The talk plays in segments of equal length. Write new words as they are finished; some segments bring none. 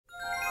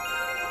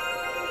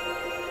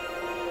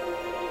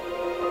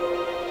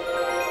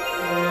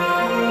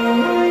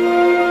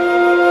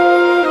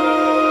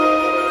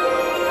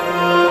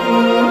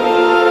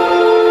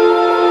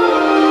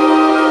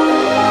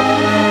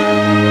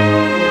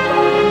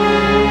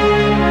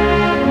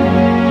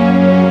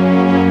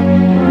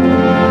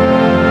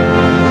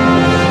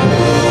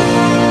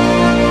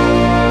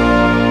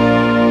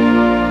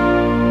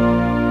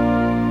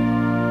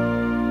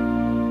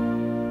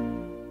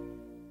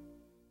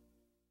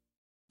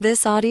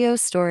This audio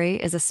story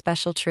is a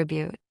special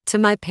tribute to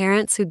my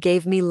parents who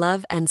gave me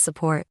love and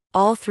support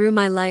all through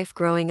my life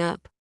growing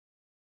up.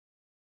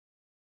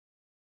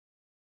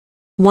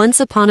 Once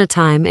upon a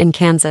time in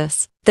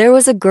Kansas, there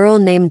was a girl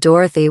named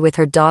Dorothy with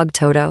her dog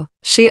Toto.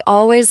 She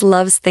always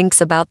thinks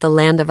about the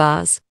land of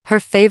Oz. Her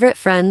favorite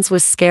friends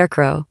was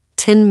Scarecrow,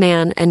 Tin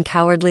Man, and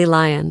Cowardly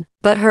Lion.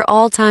 But her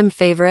all-time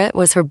favorite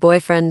was her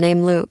boyfriend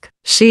named Luke.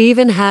 She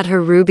even had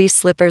her ruby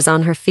slippers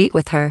on her feet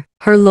with her.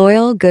 Her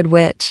loyal, good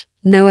witch,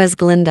 known as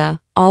Glinda,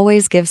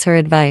 always gives her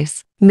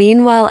advice.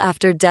 Meanwhile,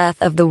 after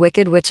death of the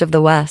Wicked Witch of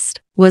the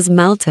West was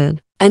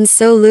melted, and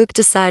so Luke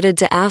decided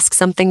to ask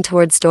something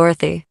towards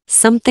Dorothy,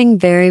 something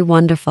very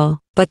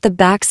wonderful. But the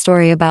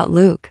backstory about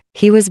Luke: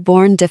 he was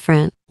born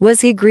different.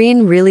 Was he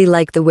green really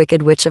like the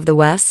Wicked Witch of the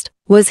West?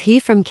 Was he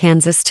from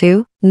Kansas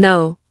too?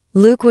 No.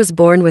 Luke was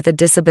born with a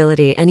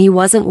disability and he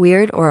wasn't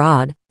weird or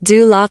odd.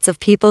 Do lots of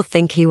people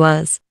think he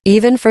was?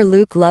 Even for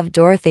Luke loved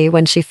Dorothy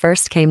when she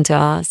first came to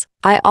Oz.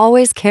 I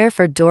always care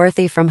for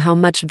Dorothy from how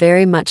much,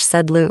 very much,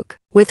 said Luke.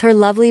 With her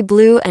lovely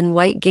blue and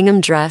white gingham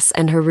dress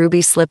and her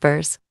ruby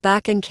slippers.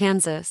 Back in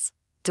Kansas,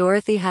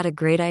 Dorothy had a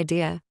great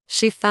idea.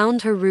 She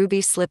found her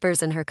ruby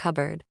slippers in her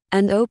cupboard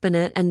and opened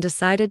it and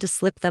decided to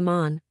slip them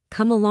on.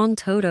 Come along,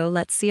 Toto,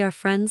 let's see our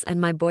friends and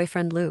my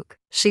boyfriend Luke.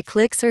 She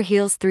clicks her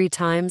heels 3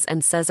 times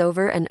and says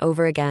over and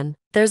over again,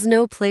 "There's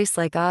no place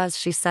like Oz,"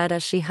 she said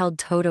as she held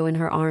Toto in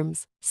her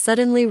arms.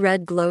 Suddenly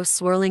red glow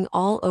swirling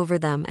all over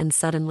them, and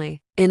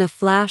suddenly, in a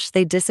flash,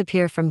 they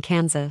disappear from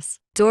Kansas.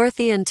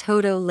 Dorothy and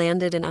Toto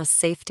landed in Oz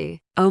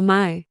safety. "Oh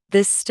my,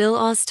 this still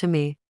Oz to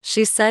me,"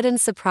 she said in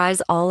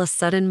surprise. All a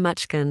sudden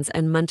Munchkins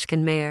and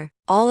Munchkin Mayor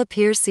all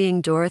appear,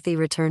 seeing Dorothy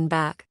return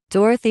back.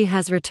 "Dorothy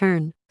has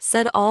returned,"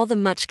 said all the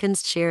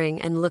Munchkins,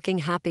 cheering and looking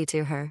happy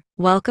to her.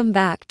 "Welcome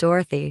back,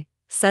 Dorothy,"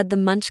 said the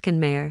Munchkin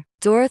Mayor.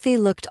 Dorothy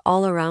looked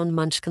all around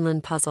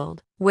Munchkinland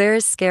puzzled. "Where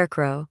is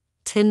Scarecrow,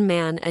 Tin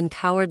Man, and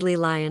Cowardly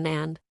Lion,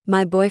 and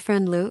my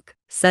boyfriend Luke?"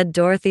 said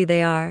Dorothy.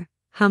 "They are,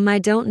 I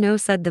don't know,"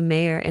 said the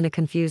mayor in a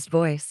confused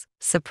voice.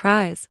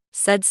 "Surprise,"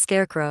 said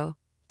Scarecrow,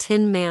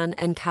 Tin Man,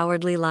 and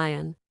Cowardly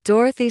Lion.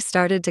 Dorothy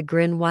started to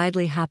grin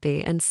widely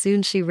happy, and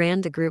soon she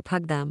ran to group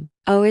hug them.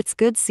 "Oh, it's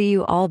good to see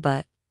you all,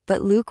 but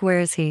Luke, where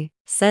is he?"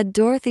 said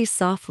Dorothy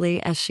softly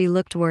as she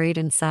looked worried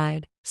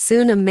inside.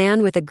 Soon a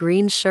man with a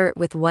green shirt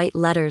with white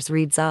letters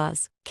reads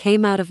Oz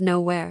came out of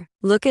nowhere.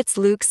 "Look, it's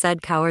Luke,"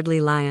 said Cowardly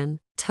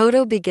Lion.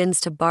 Toto begins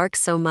to bark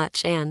so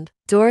much, and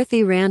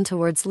Dorothy ran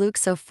towards Luke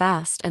so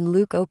fast, and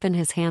Luke opened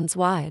his hands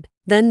wide.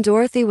 Then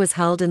Dorothy was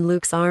held in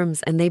Luke's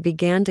arms and they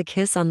began to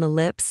kiss on the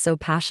lips, so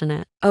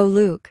passionate. "Oh,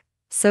 Luke,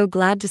 so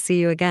glad to see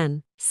you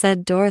again,"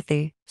 said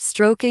Dorothy,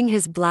 stroking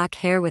his black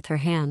hair with her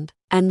hand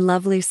and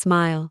lovely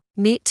smile.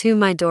 "Me too,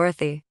 my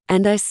Dorothy,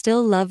 and I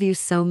still love you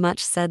so much,"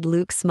 said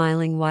Luke,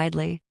 smiling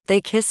widely. They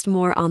kissed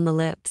more on the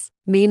lips.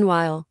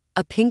 Meanwhile,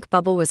 a pink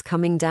bubble was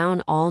coming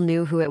down. All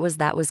knew who it was.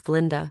 That was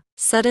Glinda.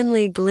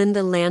 Suddenly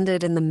Glinda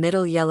landed in the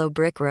middle yellow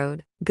brick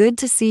road. "Good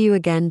to see you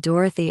again,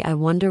 Dorothy. I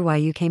wonder why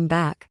you came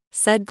back,"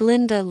 said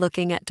Glinda,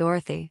 looking at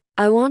Dorothy.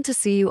 "I want to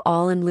see you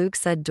all and Luke,"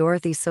 said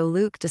Dorothy. So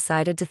Luke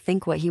decided to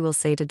think what he will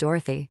say to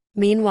Dorothy.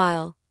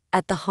 Meanwhile,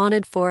 at the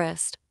haunted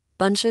forest,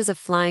 bunches of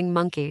flying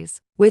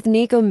monkeys with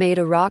Nico made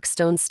a rock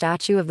stone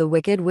statue of the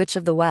Wicked Witch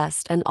of the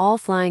West, and all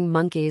flying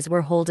monkeys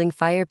were holding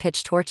fire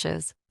pitch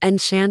torches and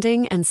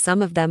chanting, and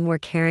some of them were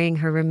carrying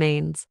her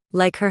remains,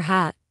 like her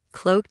hat,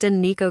 cloaked, and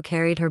Nico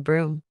carried her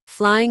broom.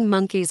 Flying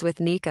monkeys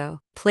with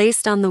Nico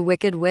placed on the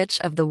Wicked Witch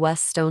of the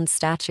West stone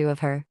statue of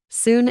her.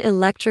 Soon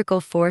electrical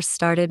force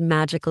started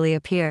magically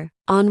appear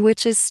on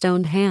Witch's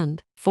stone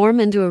hand, form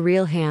into a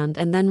real hand,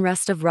 and then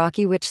rest of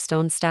Rocky Witch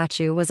stone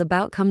statue was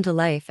about come to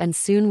life, and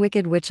soon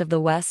Wicked Witch of the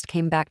West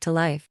came back to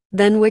life.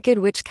 Then Wicked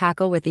Witch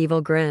cackle with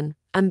evil grin.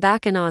 "I'm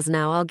back in Oz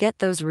now. I'll get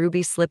those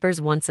ruby slippers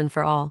once and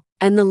for all,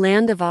 and the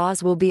land of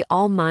Oz will be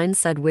all mine,"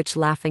 said Witch,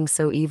 laughing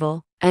so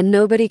evil. "And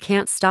nobody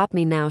can't stop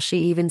me now," she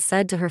even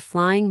said to her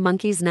flying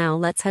monkeys. "Now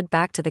let's head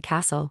back to the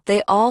castle."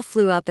 They all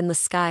flew up in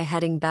the sky,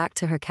 heading back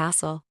to her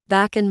castle.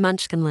 Back in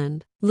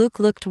Munchkinland, Luke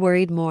looked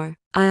worried more.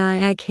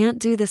 I can't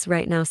do this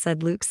right now,"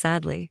 said Luke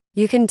sadly.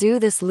 "You can do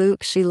this,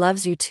 Luke. She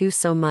loves you too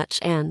so much,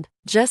 and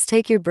just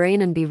take your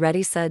brain and be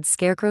ready," said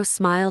Scarecrow,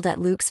 smiled at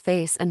Luke's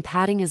face and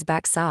patting his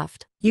back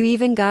soft. "You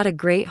even got a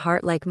great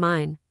heart like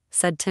mine,"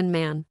 said Tin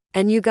Man.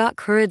 "And you got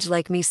courage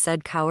like me,"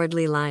 said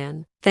Cowardly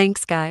Lion.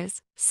 "Thanks,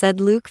 guys,"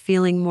 said Luke,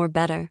 feeling more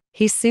better.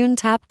 He soon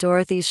tapped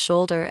Dorothy's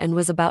shoulder and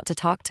was about to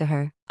talk to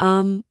her.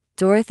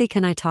 Dorothy,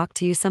 can I talk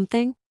to you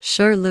something?"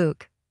 "Sure,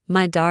 Luke,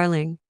 my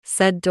darling,"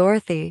 said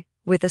Dorothy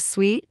with a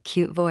sweet,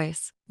 cute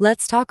voice.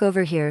 "Let's talk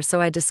over here so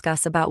I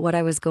discuss about what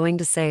I was going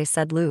to say,"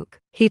 said Luke.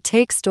 He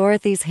takes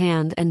Dorothy's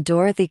hand and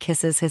Dorothy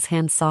kisses his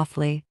hand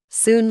softly.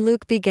 Soon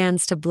Luke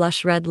begins to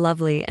blush red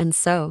lovely, and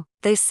so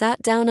they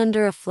sat down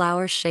under a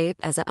flower shape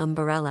as an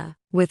umbrella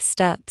with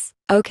steps.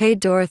 "Okay,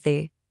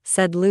 Dorothy,"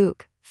 said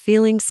Luke,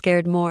 feeling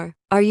scared more.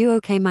 "Are you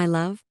okay, my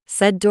love?"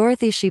 said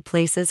Dorothy. She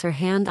places her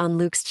hand on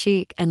Luke's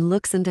cheek and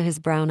looks into his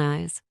brown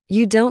eyes.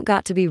 "You don't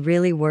got to be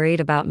really worried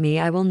about me.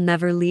 I will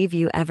never leave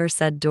you ever,"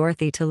 said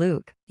Dorothy to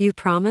Luke. You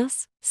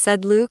promise?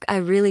 Said Luke. I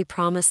really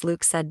promise,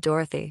 Luke, said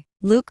Dorothy.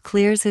 Luke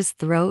clears his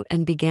throat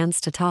and begins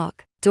to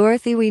talk.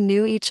 Dorothy, we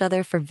knew each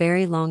other for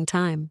very long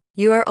time.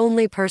 You are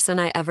only person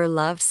I ever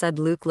loved, said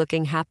Luke,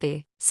 looking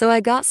happy. So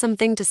I got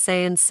something to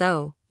say, and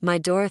so, my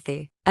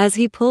Dorothy, as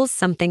he pulls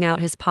something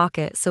out his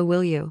pocket, so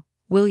will you?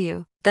 Will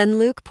you? Then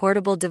Luke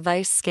portable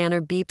device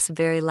scanner beeps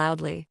very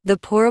loudly. The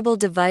portable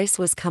device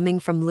was coming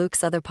from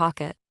Luke's other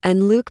pocket,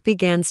 and Luke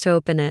begins to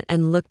open it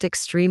and looked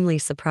extremely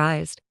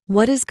surprised.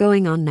 What is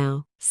going on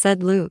now?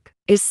 Said Luke.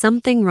 Is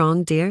something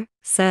wrong, dear?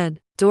 Said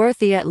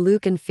Dorothy at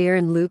Luke in fear,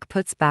 and Luke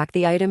puts back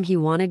the item he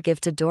wanted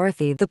give to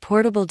Dorothy, the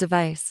portable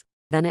device.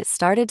 Then it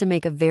started to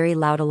make a very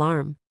loud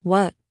alarm.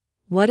 What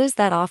is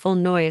that awful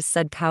noise?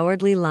 Said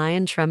Cowardly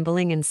Lion,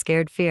 trembling in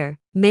scared fear.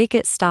 Make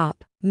it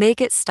stop.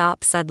 Make it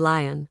stop, said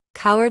Lion.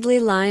 Cowardly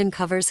Lion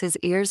covers his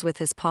ears with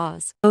his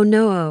paws. Oh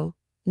no,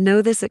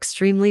 this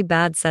extremely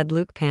bad, said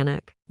Luke,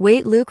 panic.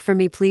 Wait, Luke, for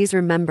me please,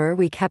 remember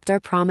we kept our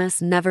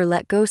promise, never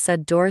let go,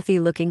 said Dorothy,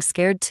 looking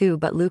scared too,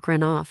 but Luke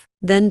ran off.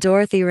 Then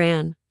Dorothy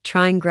ran,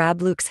 trying to grab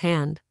Luke's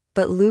hand,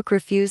 but Luke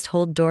refused to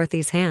hold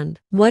Dorothy's hand.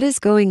 What is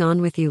going on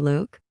with you,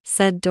 Luke?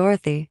 Said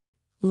Dorothy,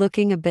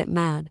 looking a bit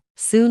mad.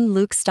 Soon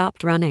Luke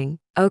stopped running.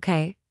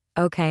 Okay,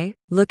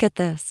 look at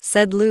this,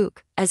 said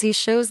Luke, as he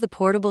shows the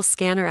portable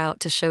scanner out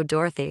to show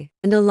Dorothy.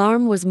 An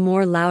alarm was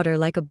more louder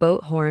like a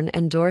boat horn,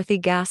 and Dorothy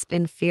gasped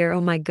in fear.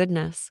 Oh my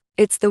goodness,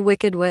 it's the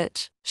Wicked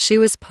Witch. She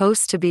was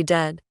supposed to be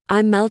dead.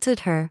 I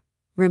melted her.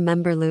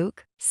 Remember,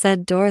 Luke?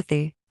 Said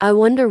Dorothy. I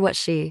wonder what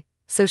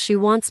so she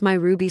wants my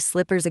ruby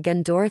slippers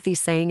again, Dorothy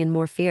saying in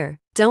more fear.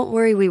 Don't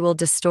worry, we will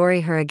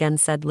destroy her again,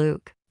 said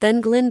Luke.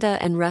 Then Glinda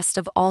and rest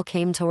of all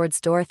came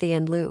towards Dorothy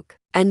and Luke.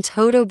 And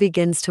Toto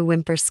begins to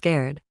whimper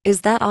scared.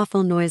 Is that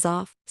awful noise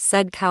off?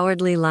 Said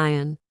Cowardly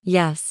Lion.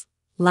 Yes,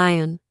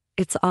 Lion,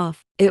 it's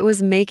off. It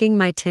was making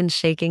my tin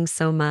shaking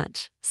so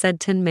much, said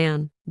Tin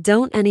Man.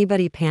 Don't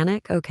anybody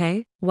panic,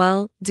 okay?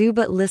 Well, do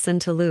but listen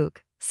to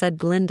Luke, said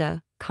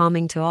Glinda,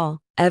 calming to all.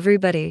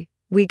 Everybody,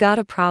 we got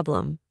a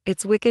problem.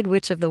 It's Wicked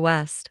Witch of the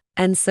West.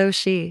 And so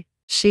she.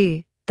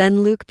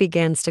 Then Luke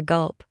begins to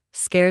gulp,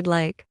 scared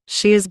like,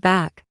 she is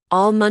back.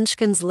 All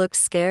Munchkins looked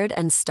scared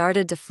and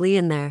started to flee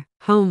in their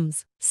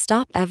homes.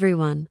 Stop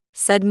everyone,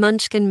 said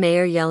Munchkin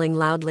Mayor, yelling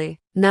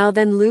loudly. Now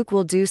then, Luke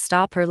will do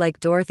stop her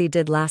like Dorothy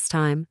did last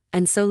time,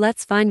 and so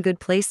let's find good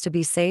place to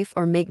be safe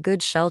or make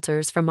good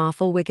shelters from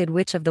awful Wicked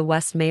Witch of the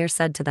West, Mayor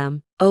said to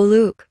them. Oh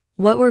Luke,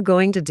 what we're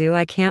going to do,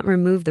 I can't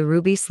remove the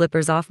ruby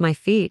slippers off my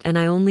feet, and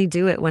I only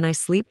do it when I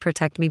sleep.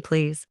 Protect me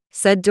please,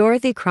 said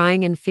Dorothy,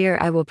 crying in fear.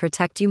 I will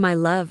protect you, my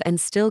love, and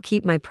still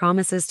keep my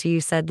promises to you,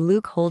 said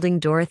Luke, holding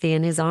Dorothy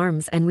in his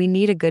arms. And we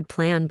need a good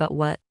plan, but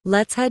what?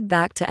 Let's head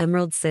back to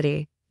Emerald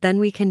City, then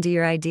we can do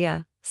your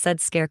idea,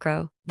 said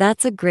Scarecrow.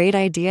 That's a great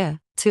idea.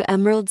 To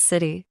Emerald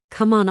City.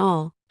 Come on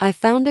all. I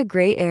found a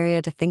great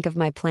area to think of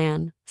my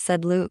plan,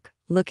 said Luke,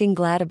 looking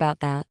glad about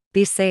that.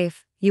 Be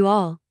safe, you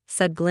all,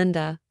 said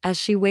Glinda, as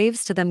she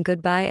waves to them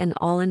goodbye and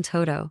all in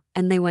Toto,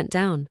 and they went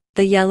down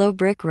the yellow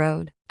brick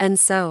road. And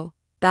so,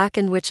 back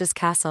in Witch's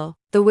Castle,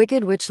 the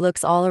Wicked Witch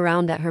looks all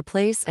around at her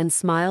place and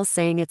smiles,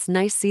 saying it's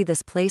nice see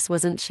this place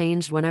wasn't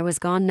changed when I was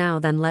gone. Now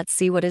then, let's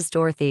see what is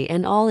Dorothy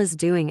and all is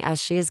doing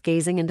as she is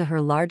gazing into her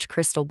large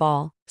crystal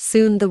ball.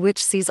 Soon the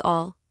witch sees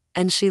all,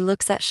 and she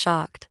looks at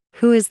shocked.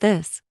 Who is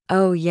this?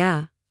 Oh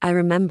yeah, I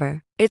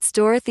remember. It's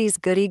Dorothy's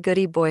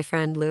goody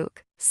boyfriend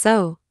Luke.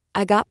 So,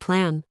 I got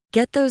plan.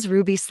 Get those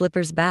ruby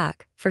slippers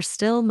back, for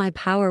still my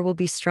power will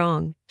be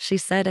strong, she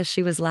said as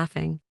she was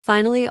laughing.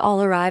 Finally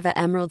all arrive at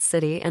Emerald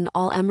City, and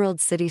all Emerald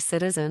City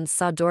citizens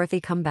saw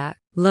Dorothy come back.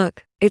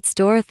 Look, it's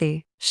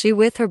Dorothy. She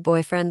with her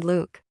boyfriend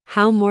Luke.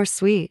 How more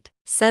sweet,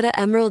 said a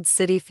Emerald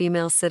City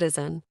female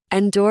citizen.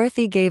 And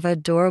Dorothy gave a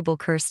adorable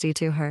curtsy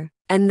to her.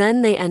 And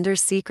then they enter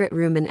secret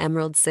room in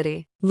Emerald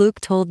City. Luke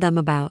told them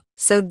about.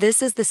 So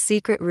this is the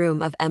secret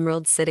room of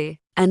Emerald City.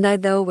 And I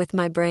though with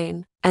my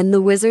brain. And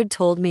the wizard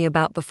told me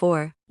about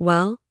before.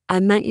 Well, I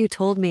meant you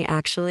told me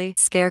actually,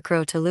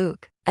 Scarecrow to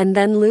Luke. And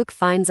then Luke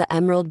finds a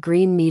emerald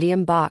green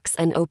medium box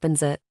and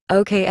opens it.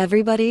 Okay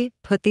everybody,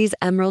 put these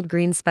emerald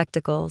green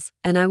spectacles,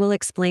 and I will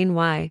explain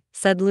why,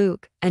 said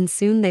Luke, and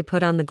soon they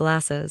put on the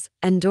glasses,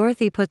 and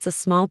Dorothy puts a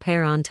small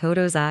pair on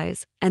Toto's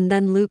eyes, and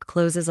then Luke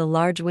closes a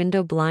large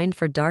window blind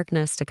for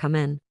darkness to come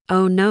in.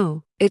 Oh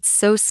no, it's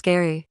so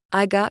scary.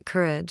 I got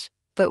courage,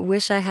 but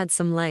wish I had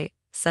some light,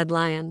 said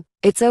Lion.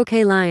 It's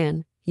okay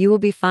Lion, you will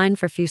be fine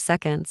for few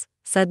seconds,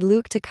 said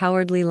Luke to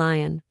Cowardly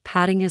Lion,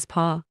 patting his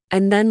paw.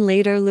 And then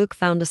later Luke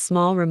found a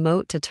small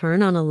remote to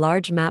turn on a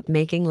large map,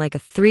 making like a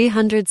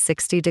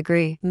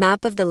 360-degree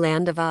map of the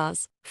land of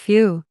Oz.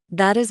 Phew,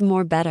 that is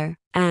more better.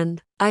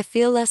 And I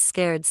feel less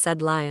scared,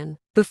 said Lion.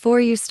 Before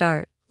you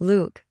start,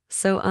 Luke,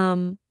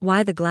 so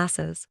why the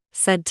glasses?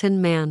 Said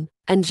Tin Man.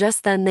 And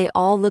just then they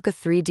all look a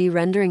 3D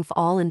rendering of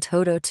all in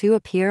Toto to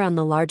appear on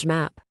the large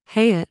map.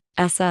 Hey it,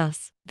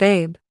 SS,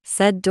 babe,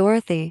 said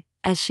Dorothy,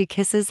 as she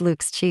kisses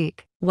Luke's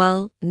cheek.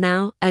 Well,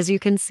 now, as you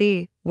can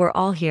see, we're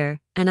all here,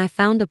 and I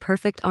found a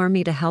perfect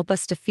army to help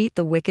us defeat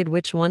the Wicked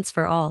Witch once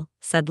for all,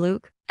 said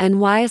Luke. And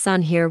why us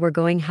on here we're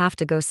going have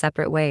to go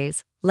separate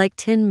ways, like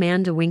Tin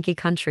Man to Winky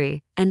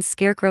Country, and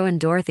Scarecrow and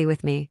Dorothy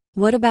with me.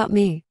 What about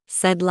me?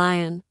 Said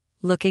Lion,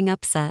 looking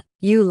upset.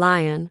 You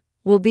Lion,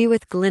 will be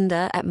with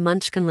Glinda at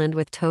Munchkinland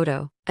with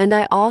Toto. And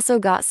I also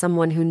got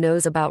someone who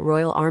knows about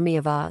Royal Army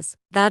of Oz.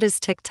 That is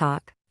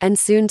TikTok. And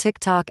soon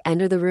TikTok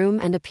enter the room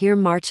and appear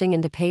marching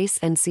into pace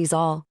and sees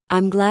all.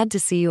 I'm glad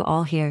to see you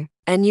all here.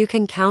 And you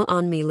can count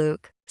on me,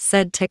 Luke,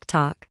 said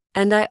TikTok.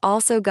 And I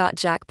also got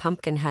Jack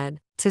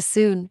Pumpkinhead. To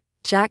soon,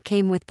 Jack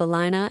came with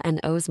Belina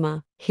and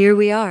Ozma. Here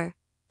we are,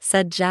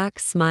 said Jack,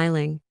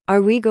 smiling. Are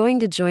we going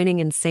to joining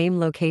in same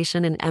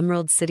location in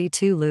Emerald City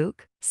too,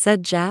 Luke?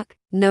 Said Jack.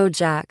 No,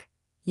 Jack.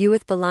 You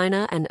with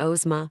Belina and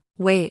Ozma.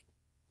 Wait,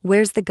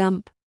 where's the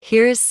Gump?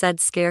 Here is, said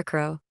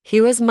Scarecrow.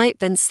 He was might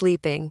been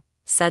sleeping,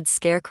 said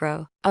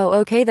Scarecrow. Oh,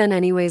 okay then,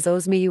 anyways,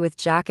 Ozma, you with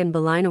Jack and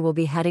Belina will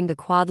be heading to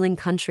Quadling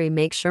Country.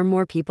 Make sure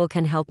more people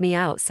can help me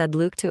out, said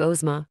Luke to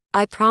Ozma.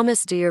 I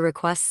promise, do your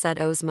request,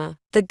 said Ozma.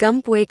 The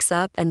Gump wakes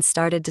up and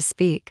started to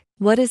speak.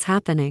 What is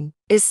happening?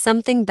 Is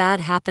something bad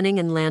happening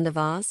in Land of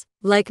Oz?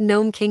 Like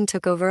Gnome King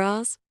took over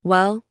Oz?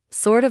 Well,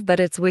 sort of,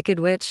 but it's Wicked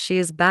Witch, she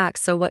is back,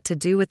 so what to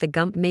do with the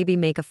Gump? Maybe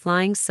make a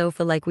flying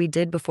sofa like we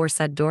did before,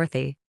 said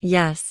Dorothy.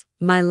 Yes,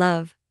 my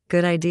love,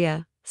 good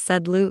idea,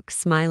 said Luke,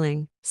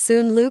 smiling.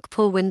 Soon Luke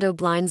pulled window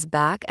blinds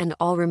back and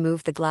all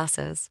removed the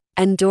glasses.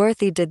 And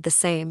Dorothy did the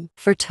same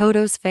for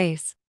Toto's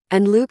face.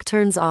 And Luke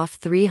turns off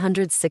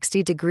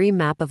 360-degree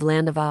map of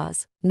Land of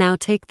Oz. Now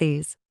take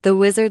these. The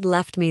wizard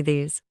left me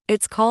these.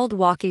 It's called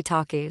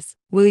walkie-talkies.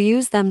 We'll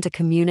use them to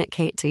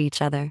communicate to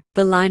each other.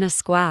 Belina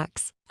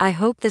squawks. I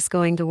hope this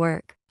going to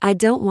work. I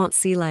don't want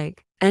see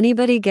like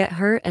anybody get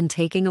hurt and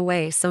taking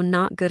away, so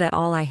not good at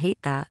all. I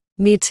hate that.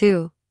 Me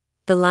too.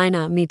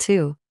 Belina, me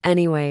too.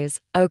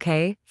 Anyways,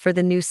 okay, for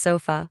the new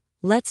sofa,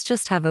 let's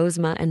just have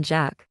Ozma and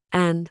Jack.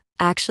 And,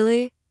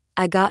 actually,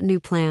 I got new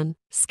plan.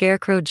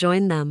 Scarecrow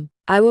joined them.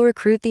 I will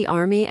recruit the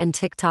army and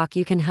TikTok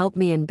you can help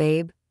me, and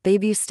babe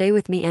you stay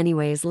with me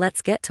anyways.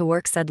 Let's get to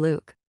work, said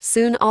Luke.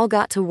 Soon all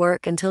got to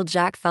work until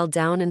Jack fell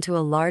down into a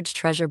large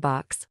treasure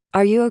box.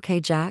 Are you okay,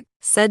 Jack?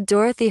 Said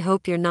Dorothy.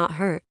 Hope you're not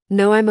hurt.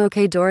 No, I'm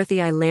okay,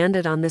 Dorothy. I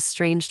landed on this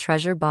strange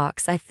treasure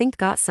box. I think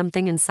got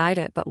something inside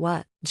it, but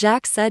what?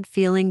 Jack said,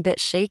 feeling bit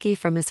shaky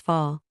from his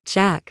fall.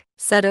 Jack,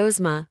 said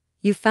Ozma,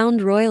 you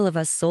found Royal of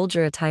Us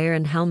soldier attire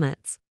and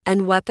helmets,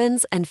 and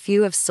weapons and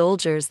few of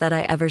soldiers that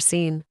I ever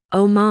seen.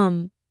 Oh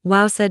mom.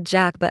 Wow, said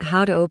Jack, but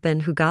how to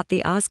open? Who got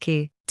the Oz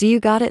key? Do you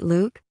got it,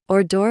 Luke?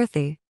 Or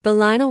Dorothy?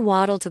 Belina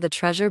waddled to the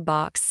treasure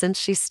box since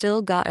she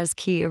still got Oz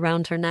key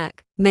around her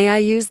neck. May I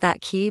use that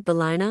key,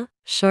 Belina?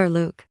 Sure,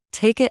 Luke.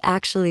 Take it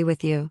actually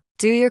with you.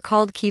 Do you're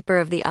called keeper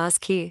of the Oz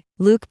key.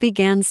 Luke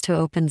begins to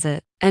opens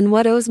it. And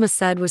what Ozma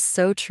said was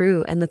so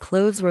true, and the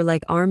clothes were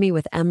like army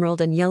with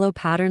emerald and yellow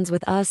patterns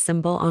with Oz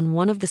symbol on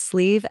one of the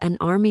sleeve, and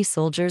army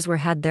soldiers were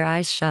had their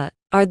eyes shut.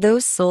 Are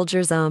those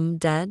soldiers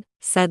dead?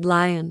 Said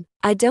Lion.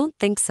 I don't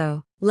think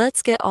so.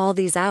 Let's get all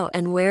these out.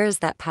 And where is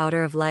that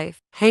powder of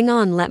life? Hang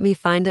on, let me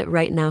find it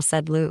right now,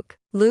 said Luke.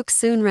 Luke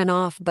soon ran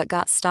off but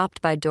got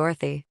stopped by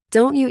Dorothy.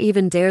 Don't you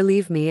even dare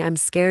leave me. I'm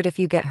scared if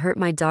you get hurt,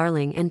 my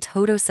darling. And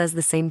Toto says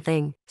the same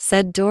thing,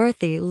 said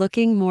Dorothy,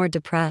 looking more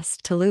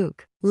depressed, to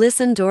Luke.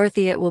 Listen,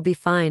 Dorothy, it will be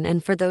fine,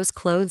 and for those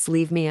clothes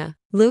leave me a.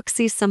 Luke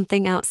sees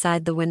something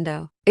outside the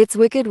window. It's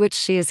Wicked Witch,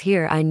 she is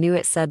here. I knew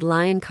it, said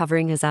Lion,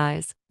 covering his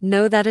eyes.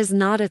 No, that is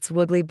not. It's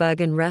Woogly Bug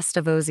and rest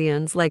of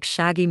Ozians like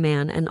Shaggy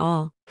Man and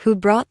all. Who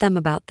brought them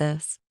about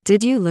this?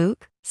 Did you,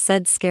 Luke?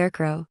 Said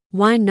Scarecrow.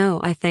 Why no,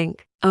 I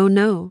think. Oh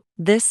no,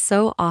 this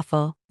so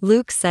awful,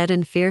 Luke said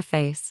in fear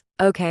face.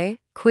 Okay,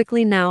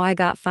 quickly now I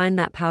got find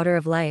that powder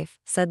of life,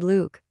 said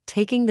Luke,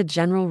 taking the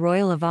General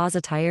Royal of Oz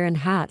attire and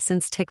hat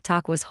since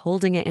TikTok was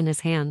holding it in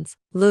his hands.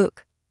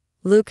 Luke,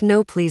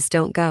 no, please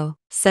don't go,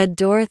 said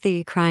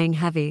Dorothy, crying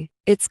heavy.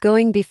 It's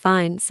going be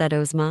fine, said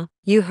Ozma.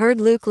 You heard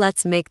Luke,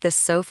 let's make this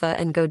sofa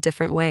and go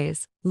different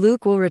ways.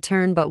 Luke will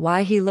return, but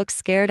why he looks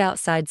scared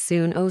outside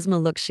soon. Ozma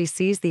looks, she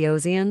sees the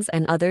Ozians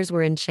and others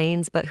were in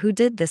chains, but who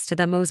did this to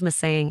them? Ozma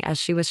saying as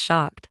she was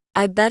shocked.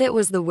 I bet it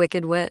was the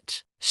Wicked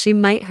Witch. She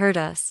might hurt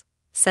us,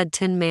 said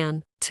Tin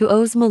Man, to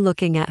Ozma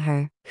looking at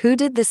her. Who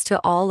did this to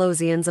all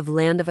Ozians of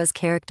Land of Us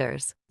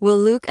characters? Will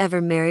Luke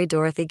ever marry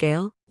Dorothy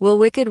Gale? Will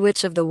Wicked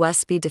Witch of the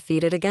West be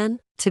defeated again?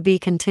 To be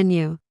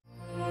continued.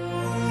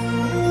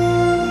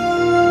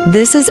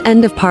 This is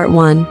end of part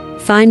 1.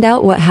 Find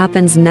out what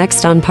happens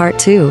next on part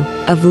 2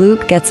 of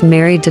Luke Gets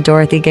Married to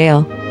Dorothy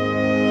Gale.